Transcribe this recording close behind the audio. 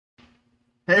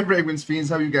Hey fragrance fiends,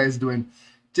 how you guys doing?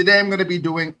 Today I'm going to be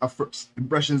doing a first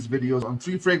impressions videos on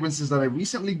 3 fragrances that I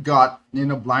recently got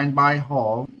in a blind buy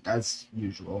haul, as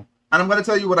usual. And I'm going to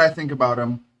tell you what I think about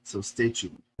them, so stay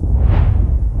tuned.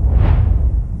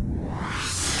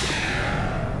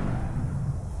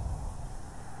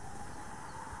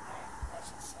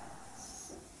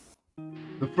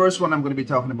 The first one I'm going to be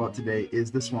talking about today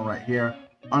is this one right here,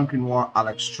 Encre Noire à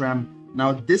l'Extrême.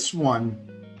 Now this one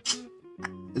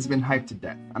has been hyped to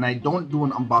death, and I don't do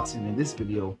an unboxing in this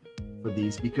video for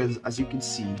these because, as you can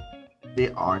see, they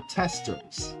are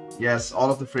testers. Yes, all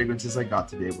of the fragrances I got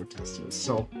today were testers.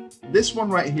 So this one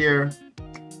right here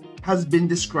has been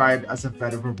described as a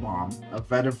vetiver bomb, a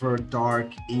vetiver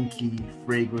dark inky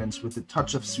fragrance with a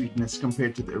touch of sweetness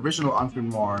compared to the original Encre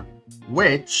Noire,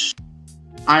 which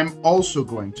I'm also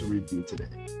going to review today.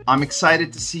 I'm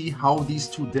excited to see how these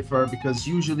two differ, because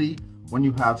usually when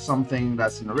you have something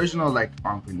that's an original like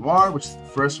Encre Noire, which is the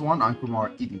first one, Encre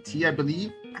Noire EDT I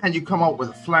believe, and you come out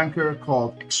with a flanker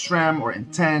called Extreme or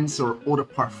Intense or Eau de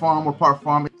Parfum or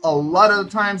Parfum, a lot of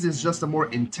the times it's just a more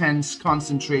intense,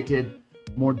 concentrated,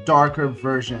 more darker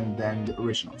version than the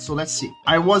original. So let's see.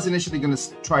 I was initially going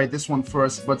to try this one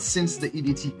first, but since the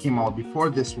EDT came out before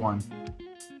this one,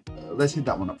 let's hit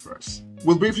that one up first.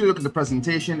 We'll briefly look at the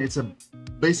presentation. It's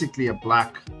basically a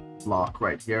black block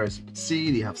right here. As you can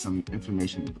see, they have some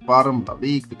information at the bottom,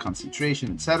 Lalique, the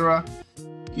concentration, etc.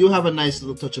 You have a nice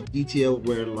little touch of detail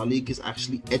where Lalique is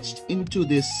actually etched into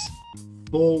this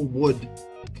faux wood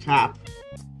cap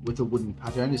with a wooden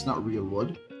pattern. It's not real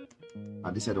wood.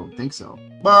 At least I don't think so.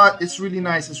 But it's really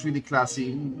nice. It's really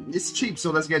classy. It's cheap,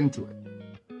 so let's get into it.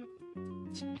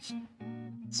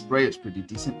 Spray is pretty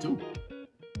decent too.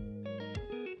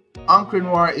 Encre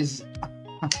Noire is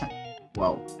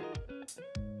wow.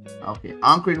 Okay,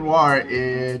 Encre Noire,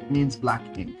 it means black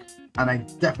ink, and I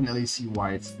definitely see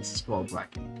why this is called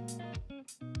black ink.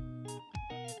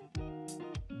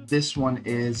 This one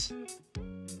is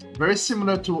very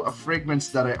similar to a fragrance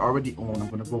that I already own. I'm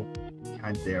gonna go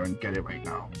behind there and get it right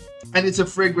now. And it's a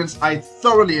fragrance I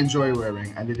thoroughly enjoy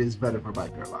wearing, and it is Vetiver by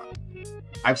Guerlain.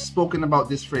 I've spoken about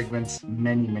this fragrance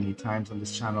many times on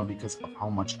this channel because of how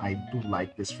much I do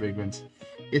like this fragrance.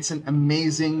 It's an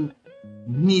amazing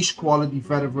niche quality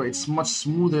vetiver. It's much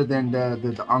smoother than the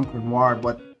Encre Noire,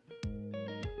 but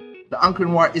the Encre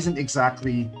Noire isn't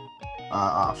exactly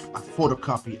a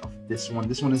photocopy of this one.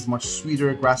 This one is much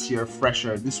sweeter, grassier,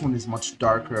 fresher. This one is much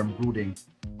darker and brooding.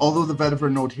 Although the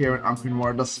vetiver note here in Encre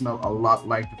Noire does smell a lot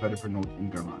like the vetiver note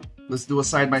in Guerlain. Let's do a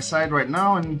side-by-side right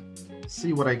now and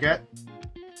see what I get.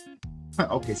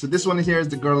 Okay, so this one here is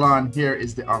the Guerlain, here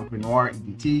is the Encre Noire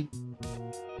EDT.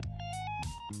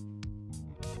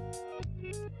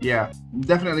 Yeah,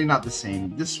 definitely not the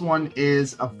same. This one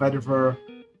is a vetiver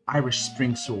Irish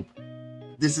spring soap.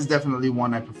 This is definitely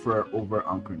one I prefer over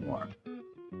Encre Noire.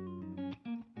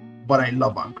 But I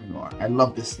love Encre Noire. I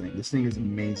love this thing. This thing is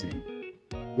amazing.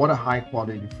 What a high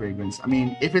quality fragrance. I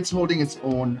mean, if it's holding its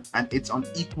own and it's on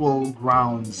equal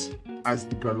grounds as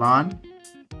the Guerlain,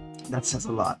 that says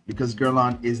a lot, because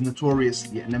Guerlain is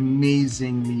notoriously an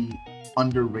amazingly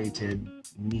underrated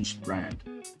niche brand.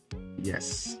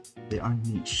 Yes, they are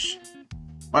niche,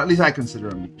 or at least I consider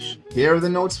them niche. Here are the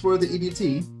notes for the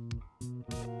EDT.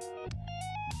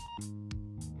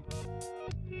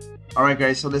 Alright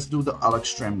guys, so let's do the à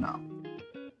l'extrême now.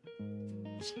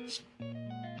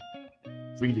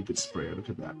 Really good sprayer, look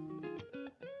at that.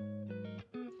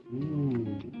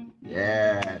 Ooh,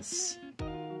 yes.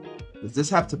 Does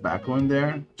this have tobacco in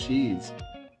there? Jeez.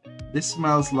 This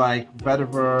smells like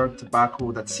vetiver,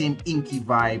 tobacco, that same inky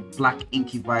vibe, black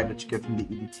inky vibe that you get from the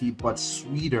EDT, but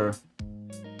sweeter.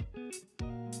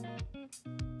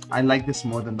 I like this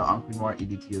more than the Encre Noire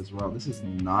EDT as well. This is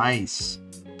nice.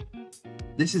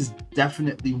 This is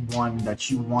definitely one that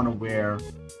you want to wear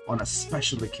on a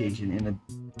special occasion, in a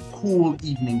cool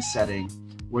evening setting,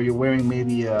 where you're wearing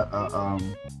maybe a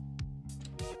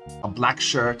black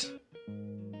shirt.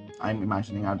 I'm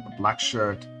imagining a black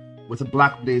shirt with a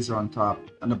black blazer on top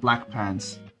and a black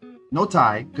pants. No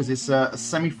tie, because it's a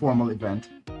semi-formal event.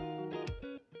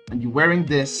 And you're wearing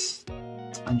this,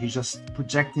 and you're just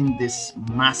projecting this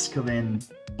masculine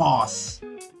boss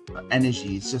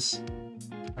energy. It's just,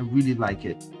 I really like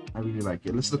it. I really like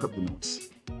it. Let's look up the notes.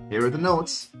 Here are the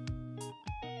notes.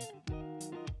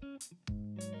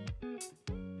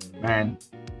 Man,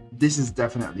 this is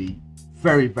definitely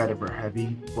very vetiver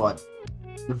heavy, but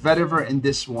the vetiver in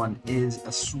this one is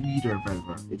a sweeter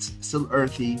vetiver. It's still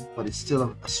earthy, but it's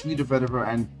still a sweeter vetiver,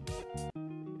 and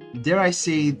dare I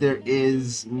say there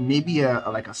is maybe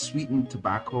like a sweetened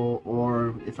tobacco,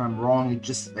 or if I'm wrong, it's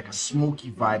just like a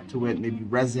smoky vibe to it, maybe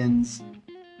resins.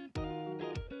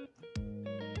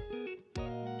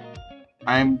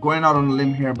 I'm going out on a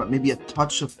limb here, but maybe a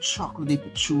touch of chocolatey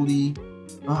patchouli.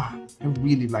 I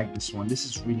really like this one. This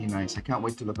is really nice. I can't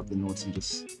wait to look up the notes and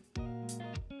just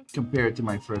compare it to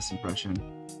my first impression.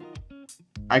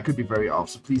 I could be very off,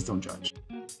 so please don't judge.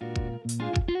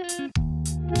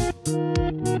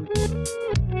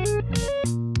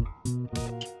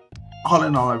 All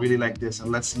in all, I really like this,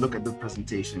 and let's look at the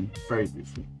presentation very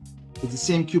briefly. It's the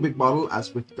same cubic bottle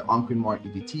as with the Encre Noire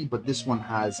EDT, but this one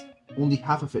has only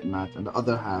half of it matte, and the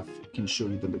other half can show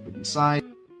you the liquid inside.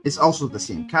 It's also the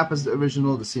same cap as the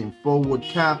original, the same faux wood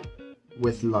cap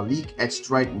with Lalique etched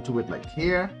right into it like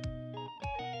here.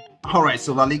 Alright,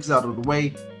 so Lalique's out of the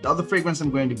way. The other fragrance I'm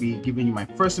going to be giving you my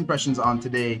first impressions on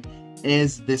today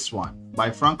is this one by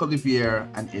Franck Olivier,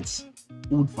 and it's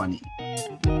Eau Vanille.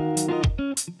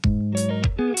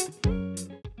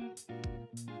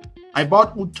 I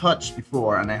bought Eau Touch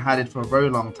before and I had it for a very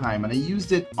long time and I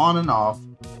used it on and off.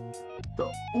 The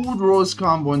Oud Rose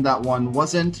combo in that one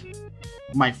wasn't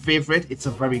my favorite. It's a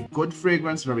very good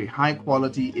fragrance, very high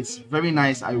quality. It's very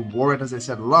nice. I wore it, as I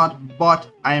said, a lot,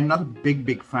 but I am not a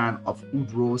big fan of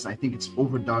Oud Rose. I think it's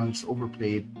overdone, it's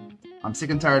overplayed. I'm sick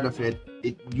and tired of it.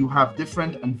 You have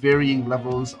different and varying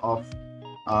levels of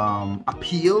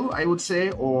appeal, I would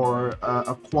say, or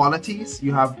qualities.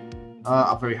 You have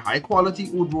a very high quality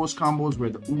Oud Rose combos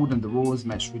where the Oud and the Rose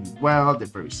mesh really well. They're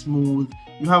very smooth.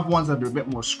 You have ones that are a bit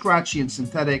more scratchy and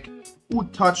synthetic.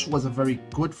 Oud Touch was a very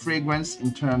good fragrance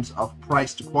in terms of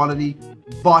price to quality,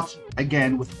 but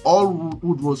again, with all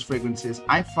Oud Rose fragrances,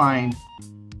 I find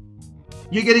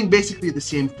you're getting basically the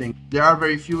same thing. There are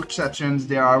very few exceptions.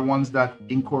 There are ones that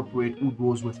incorporate Oud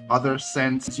Rose with other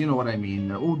scents. You know what I mean?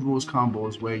 The Oud Rose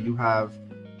combos where you have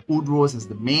Oud Rose as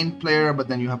the main player, but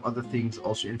then you have other things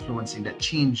also influencing that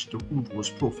change the Oud Rose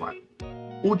profile.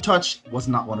 Oud Touch was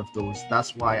not one of those.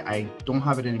 That's why I don't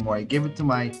have it anymore. I gave it to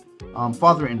my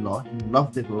father-in-law. He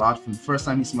loved it a lot. From the first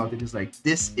time he smelled it, he's like,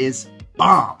 this is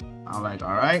bomb. I'm like,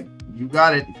 all right, you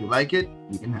got it. If you like it,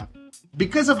 you can have it.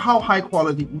 Because of how high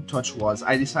quality Oud Touch was,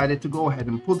 I decided to go ahead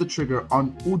and pull the trigger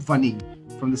on Eau Vanille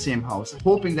from the same house,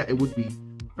 hoping that it would be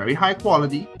very high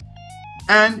quality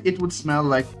and it would smell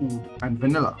like oud and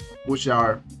vanilla, which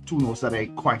are two notes that I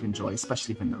quite enjoy,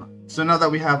 especially vanilla. So now that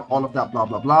we have all of that blah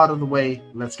blah blah out of the way,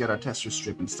 let's get our tester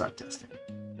strip and start testing.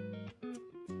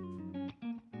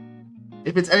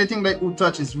 If it's anything like Oud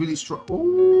Touch, it's really strong.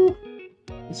 Oh,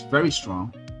 it's very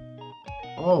strong.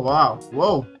 Oh wow,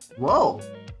 whoa, whoa,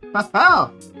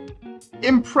 haha,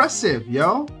 impressive,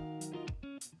 yo.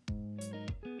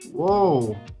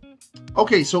 Whoa.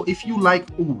 Okay, so if you like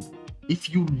oud, if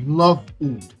you love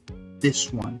oud,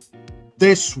 this one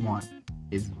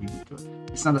is really good.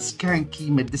 It's not a skanky,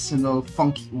 medicinal,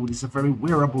 funky oud. It's a very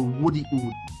wearable, woody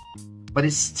oud, but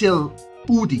it's still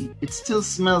oudy. It still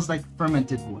smells like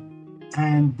fermented wood.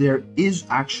 And there is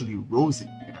actually rose in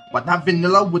here. But that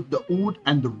vanilla with the oud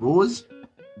and the rose,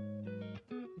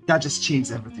 that just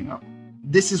changed everything up.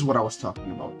 This is what I was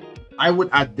talking about. I would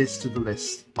add this to the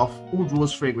list of Oud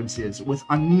Rose fragrances with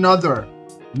another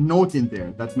note in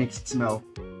there that makes it smell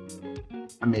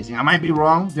amazing. I might be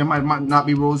wrong. There might not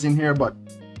be rose in here,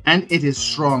 and it is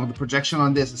strong. The projection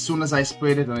on this, as soon as I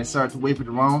sprayed it and I started to wave it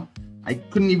around, I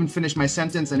couldn't even finish my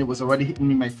sentence and it was already hitting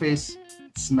me in my face.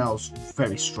 It smells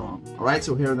very strong. All right,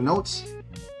 so here are the notes.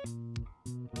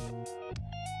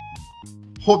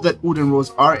 Hope that oud and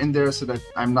rose are in there so that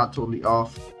I'm not totally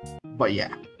off. But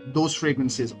yeah, those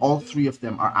fragrances, all three of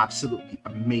them are absolutely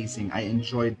amazing. I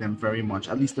enjoyed them very much.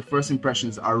 At least the first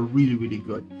impressions are really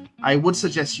good. I would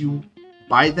suggest you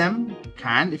buy them. You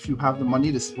can, if you have the money,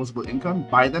 the disposable income,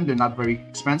 buy them. They're not very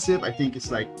expensive. I think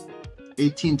it's like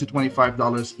 $18 to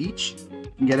 $25 each.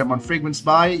 You can get them on Fragrance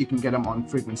Buy. You can get them on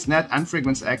FragranceNet and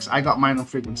Fragrance X. I got mine on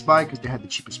Fragrance Buy because they had the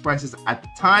cheapest prices at the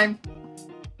time.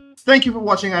 Thank you for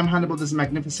watching. I'm Hannibal, this is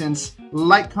Magnificence.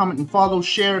 Like, comment, and follow.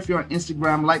 Share if you're on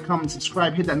Instagram. Like, comment,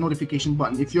 subscribe. Hit that notification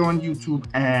button if you're on YouTube.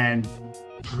 And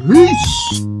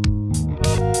peace!